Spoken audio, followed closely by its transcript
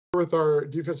With our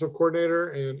defensive coordinator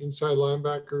and inside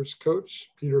linebackers coach,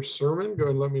 Peter Sirmon. Go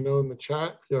ahead and let me know in the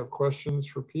chat if you have questions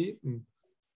for Pete, and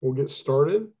we'll get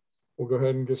started. We'll go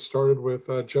ahead and get started with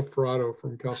Jeff Ferrato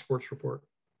from Cal Sports Report.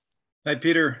 Hi,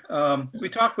 Peter. We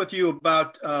talked with you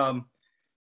about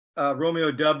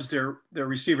Romeo Dubs, their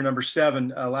receiver number 7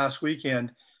 last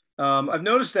weekend. I've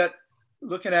noticed that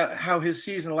looking at how his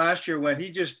season last year went,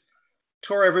 he just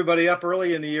tore everybody up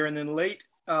early in the year, and then late,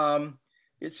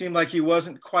 it seemed like he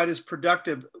wasn't quite as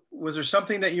productive. Was there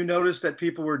something that you noticed that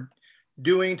people were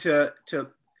doing to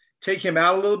take him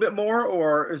out a little bit more,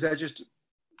 or is that just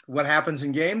what happens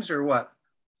in games, or what?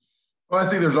 Well, I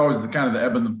think there's always the kind of the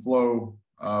ebb and the flow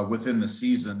within the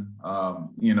season.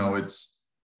 It's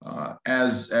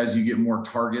as you get more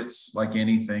targets, like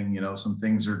anything, some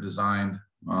things are designed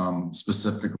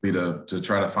specifically to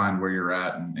try to find where you're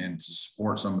at and to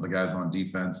support some of the guys on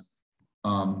defense.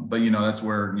 But that's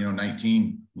where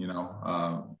 19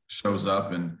 shows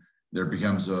up, and there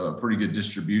becomes a pretty good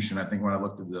distribution. I think when I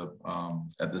looked at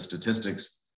the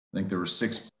statistics, I think there were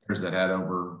 6 players that had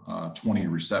over 20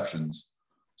 receptions.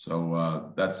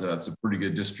 So that's a pretty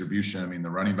good distribution. I mean, the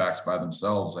running backs by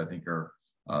themselves, I think, are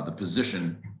the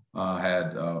position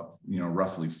had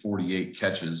roughly 48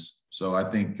 catches. So I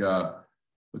think the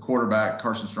quarterback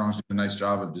Carson Strong's doing a nice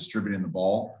job of distributing the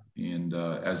ball. And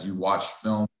as you watch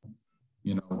film,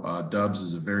 Dubs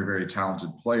is a very, very talented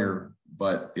player,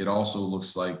 but it also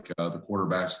looks like the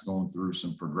quarterback's going through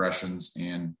some progressions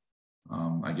and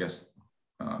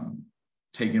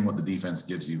taking what the defense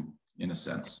gives you in a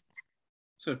sense.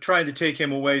 So trying to take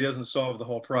him away doesn't solve the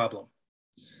whole problem.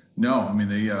 No, I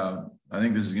mean, I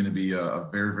think this is going to be a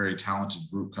very, very talented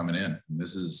group coming in. And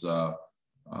this is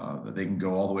they can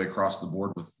go all the way across the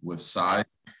board with size.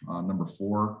 Number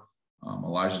 4.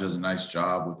 Elijah does a nice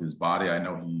job with his body. I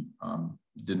know he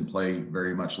didn't play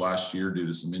very much last year due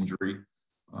to some injury,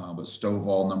 but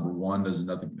Stovall, number 1, does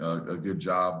a good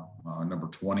job. Number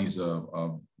 20 is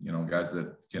guys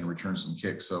that can return some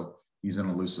kicks, so he's an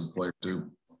elusive player too.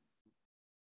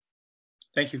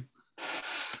 Thank you.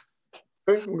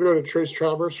 Okay, we'll go to Trace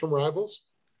Travers from Rivals.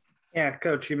 Yeah,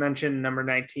 Coach, you mentioned number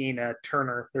 19,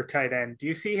 Turner, their tight end. Do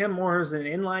you see him more as an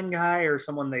inline guy or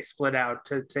someone they split out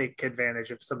to take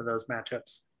advantage of some of those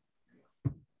matchups?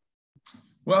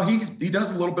 Well, he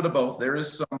does a little bit of both. There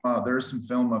is some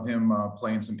film of him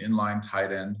playing some inline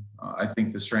tight end. I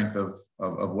think the strength of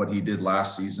what he did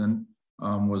last season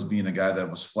was being a guy that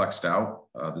was flexed out.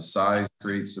 The size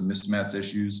creates some mismatch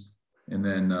issues, and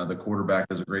then the quarterback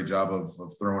does a great job of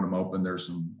throwing him open. There's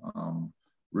some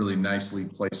really nicely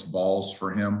placed balls for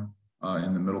him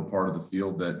in the middle part of the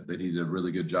field that he did a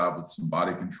really good job with some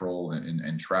body control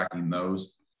and tracking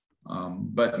those.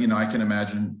 But I can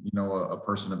imagine, a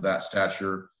person of that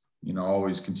stature,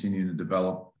 always continuing to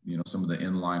develop, some of the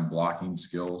inline blocking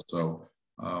skills. So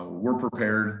we're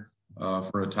prepared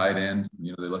for a tight end.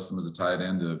 They list him as a tight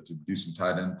end to do some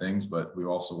tight end things, but we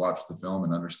also watch the film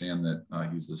and understand that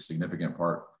he's a significant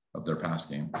part of their pass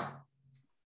game.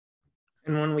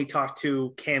 And when we talked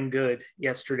to Cam Good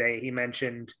yesterday, he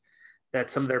mentioned that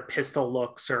some of their pistol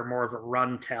looks are more of a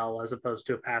run tell as opposed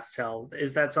to a pass tell.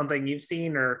 Is that something you've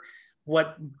seen, or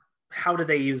how do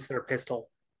they use their pistol?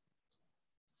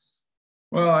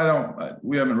 Well,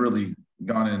 we haven't really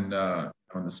gone in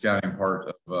on the scouting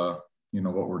part of,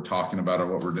 what we're talking about or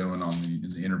what we're doing in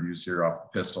the interviews here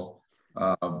off the pistol.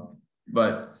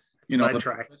 But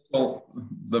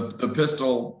the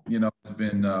pistol, has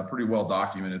been pretty well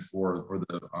documented for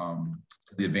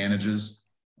the advantages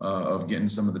of getting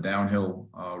some of the downhill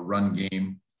run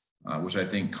game, which I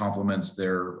think complements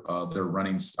their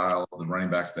running style, the running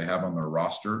backs they have on their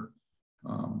roster.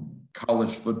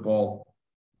 College football,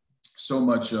 so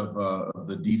much of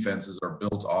the defenses are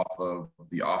built off of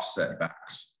the offset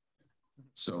backs.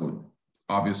 So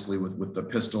obviously with the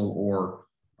pistol or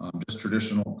just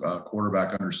traditional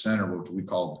quarterback under center, which we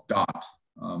call dot.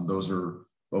 Those are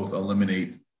both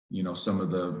eliminate, some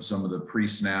of the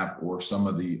pre-snap or some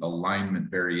of the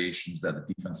alignment variations that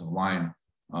the defensive line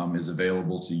is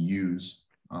available to use,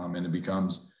 and it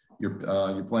becomes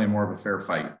you're playing more of a fair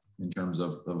fight in terms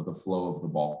of the flow of the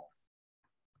ball.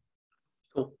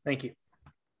 Cool, thank you.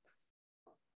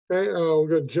 Okay, we'll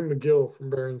go to Jim McGill from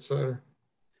Bear Insider.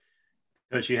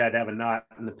 Coach, you had to have a knot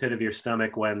in the pit of your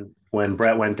stomach when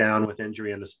Brett went down with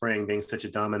injury in the spring, being such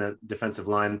a dominant defensive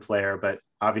line player, but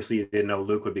obviously you didn't know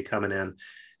Luke would be coming in.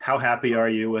 How happy are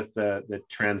you with the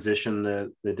transition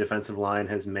the defensive line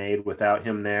has made without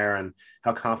him there? And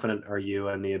how confident are you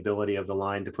in the ability of the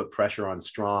line to put pressure on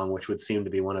Strong, which would seem to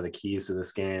be one of the keys to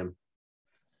this game?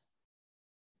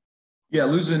 Yeah,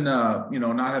 losing, not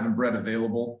having Brett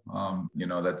available,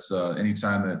 that's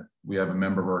anytime that, we have a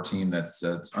member of our team that's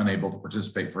unable to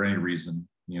participate for any reason,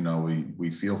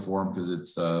 we feel for him because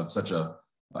it's such a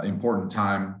important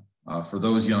time for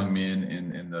those young men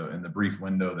in the brief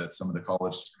window that some of the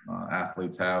college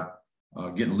athletes have.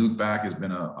 Getting Luke back has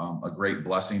been a great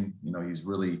blessing. He's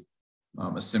really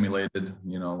assimilated,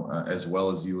 as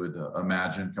well as you would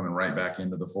imagine, coming right back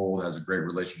into the fold, has a great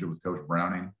relationship with Coach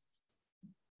Browning.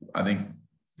 I think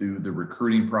through the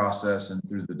recruiting process and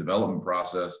through the development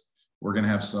process, we're going to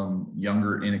have some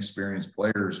younger, inexperienced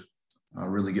players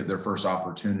really get their first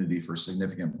opportunity for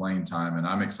significant playing time. And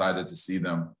I'm excited to see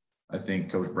them. I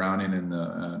think Coach Browning and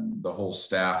the whole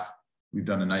staff, we've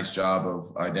done a nice job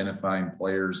of identifying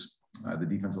players at the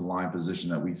defensive line position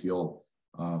that we feel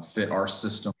fit our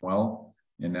system well.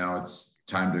 And now it's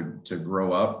time to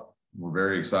grow up. We're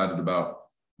very excited about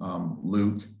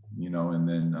Luke, and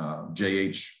then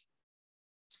J.H.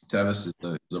 Tevis is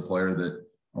a player that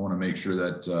I want to make sure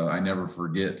that I never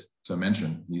forget to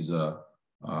mention. He's a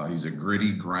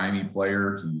gritty, grimy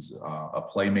player. He's a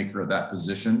playmaker at that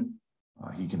position.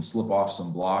 He can slip off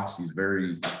some blocks. He's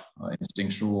very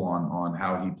instinctual on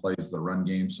how he plays the run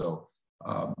game. So,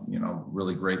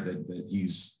 really great that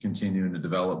he's continuing to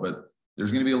develop. But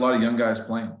there's going to be a lot of young guys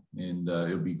playing, and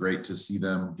it'll be great to see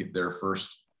them get their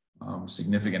first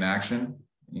significant action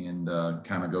and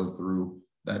kind of go through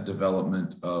that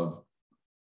development of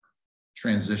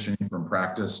transitioning from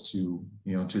practice to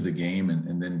the game,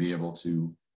 and then be able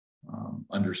to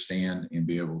understand and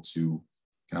be able to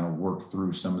kind of work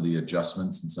through some of the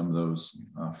adjustments and some of those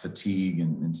fatigue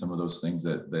and some of those things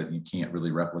that you can't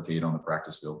really replicate on the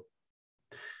practice field.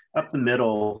 Up the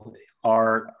middle,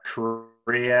 are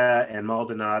Correa and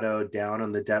Maldonado down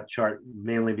on the depth chart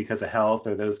mainly because of health?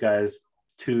 Are those guys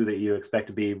two that you expect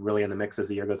to be really in the mix as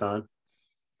the year goes on?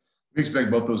 We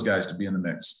expect both those guys to be in the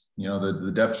mix.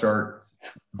 The depth chart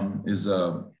is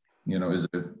a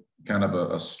kind of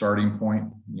a starting point.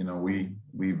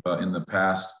 We've in the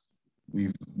past,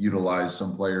 we've utilized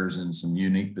some players in some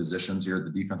unique positions here at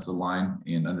the defensive line,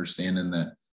 and understanding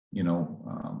that,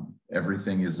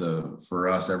 everything is for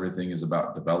us, everything is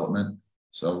about development.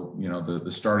 So,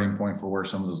 the starting point for where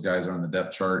some of those guys are on the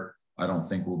depth chart, I don't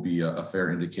think will be a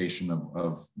fair indication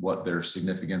of what their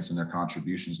significance and their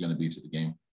contribution is going to be to the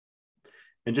game.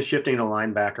 And just shifting to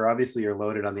linebacker, obviously you're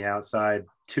loaded on the outside,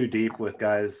 too deep with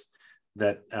guys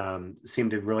that seem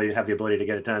to really have the ability to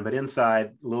get it done. But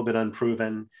inside, a little bit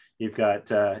unproven. You've got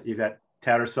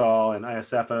Tattersall and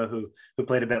Iosefa who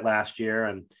played a bit last year,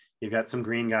 and you've got some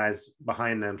green guys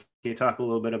behind them. Can you talk a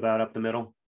little bit about up the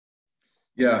middle?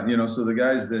 Yeah, so the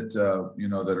guys that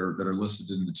that are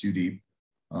listed in the two deep,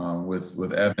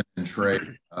 with Evan and Trey,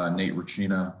 Nate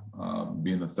Rachina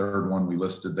being the third one we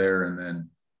listed there, and then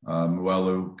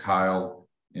Muelu, Kyle,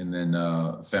 and then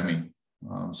Femi.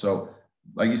 So,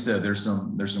 like you said, there's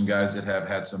some guys that have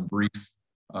had some brief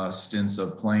stints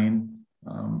of playing.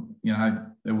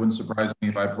 It wouldn't surprise me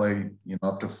if I play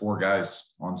up to 4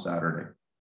 guys on Saturday.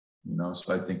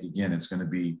 So I think again it's going to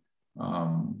be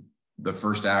the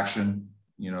first action.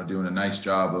 Doing a nice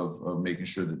job of making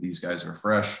sure that these guys are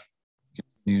fresh,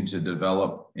 continue to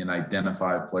develop and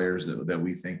identify players that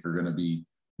we think are going to be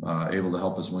able to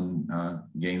help us win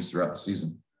games throughout the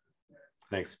season.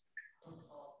 Thanks.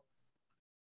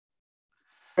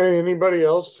 Hey, anybody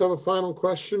else have a final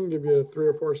question? Give you 3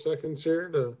 or 4 seconds here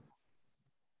to.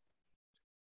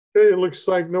 Okay, it looks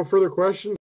like no further questions.